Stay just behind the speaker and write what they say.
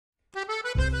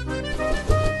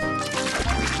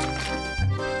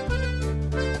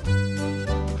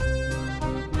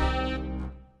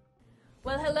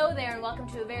hello there, and welcome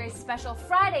to a very special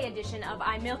Friday edition of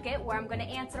iMilkIt, where I'm going to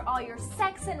answer all your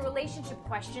sex and relationship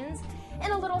questions in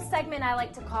a little segment I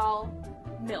like to call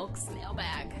Milk's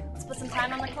Mailbag. Let's put some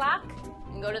time on the clock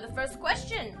and go to the first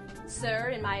question. Sir,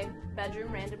 in my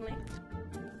bedroom randomly.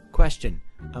 Question.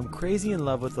 I'm crazy in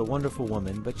love with a wonderful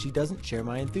woman, but she doesn't share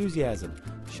my enthusiasm.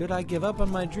 Should I give up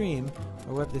on my dream,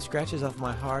 or wipe the scratches off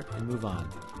my heart and move on?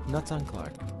 Nuts on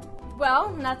Clark.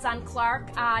 Well, nuts on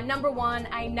Clark. Number one,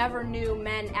 I never knew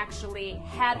men actually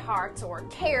had hearts or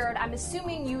cared. I'm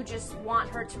assuming you just want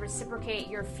her to reciprocate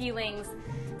your feelings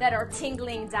that are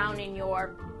tingling down in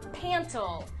your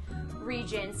pantal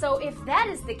region. So if that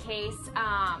is the case,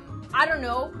 I don't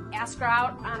know, ask her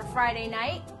out on a Friday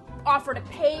night, offer to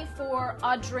pay for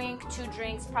a drink, 2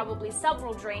 drinks, probably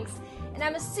several drinks, and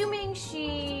I'm assuming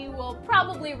she will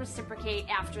probably reciprocate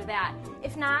after that.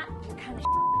 If not, you're kind of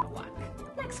out of luck.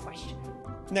 Next question.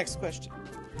 Next question.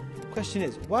 Question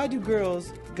is, why do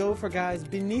girls go for guys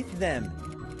beneath them?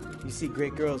 You see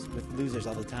great girls with losers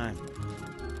all the time.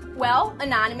 Well,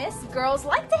 anonymous, girls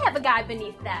like to have a guy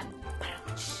beneath them.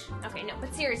 Okay, no,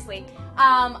 but seriously,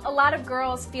 a lot of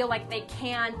girls feel like they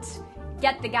can't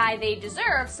get the guy they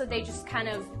deserve, so they just kind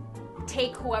of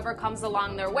take whoever comes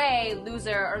along their way,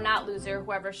 loser or not loser,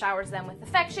 whoever showers them with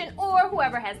affection, or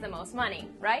whoever has the most money,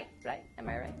 right? Right? Am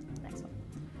I right? Next one.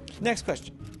 Next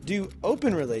question. Do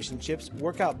open relationships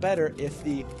work out better if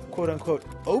the quote-unquote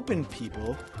open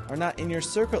people are not in your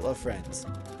circle of friends?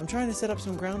 I'm trying to set up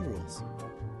some ground rules.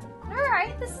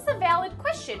 Alright, this is a valid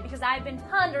question because I've been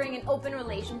pondering an open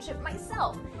relationship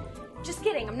myself. Just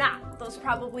kidding, I'm not. Those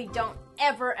probably don't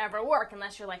ever work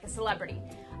unless you're like a celebrity.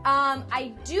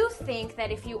 I do think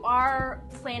that if you are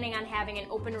planning on having an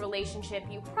open relationship,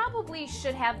 you probably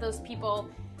should have those people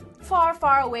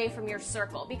far away from your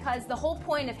circle, because the whole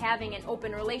point of having an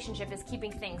open relationship is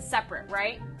keeping things separate,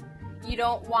 right? You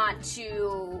don't want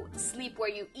to sleep where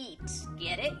you eat.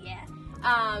 Get it?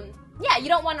 Yeah. Yeah, you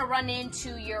don't want to run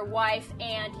into your wife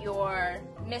and your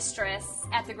mistress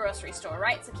at the grocery store,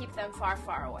 right? So keep them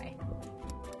far away.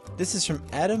 This is from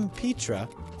Adam Petra.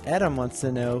 Adam wants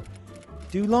to know,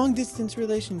 do long-distance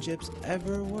relationships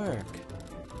ever work?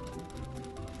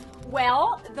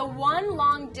 Well, the one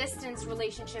long-distance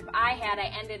relationship I had, I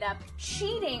ended up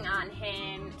cheating on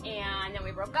him, and then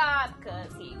we broke up because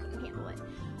he couldn't handle it.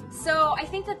 So I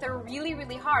think that they're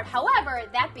really hard. However,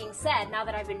 that being said, now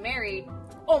that I've been married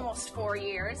almost 4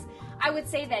 years, I would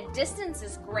say that distance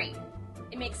is great.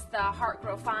 It makes the heart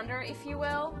grow fonder, if you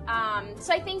will.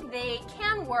 So I think they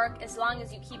can work as long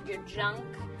as you keep your junk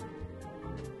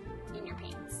in your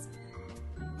pants.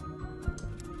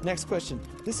 Next question.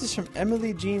 This is from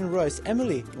Emily Jean Royce.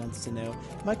 Emily wants to know,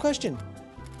 my question.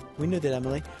 We knew that,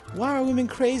 Emily. Why are women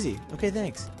crazy? Okay,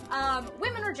 thanks.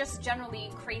 Women are just generally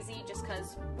crazy just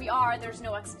because we are. There's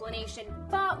no explanation.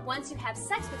 But once you have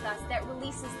sex with us, that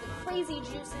releases the crazy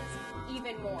juices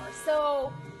even more.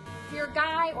 So if you're a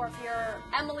guy or if you're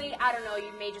Emily, I don't know,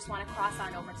 you may just want to cross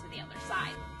on over to the other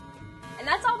side. And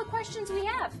that's all the questions we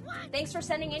have. Thanks for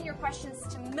sending in your questions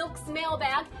to Milk's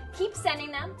Mailbag. Keep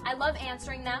sending them. I love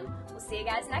answering them. We'll see you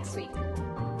guys next week.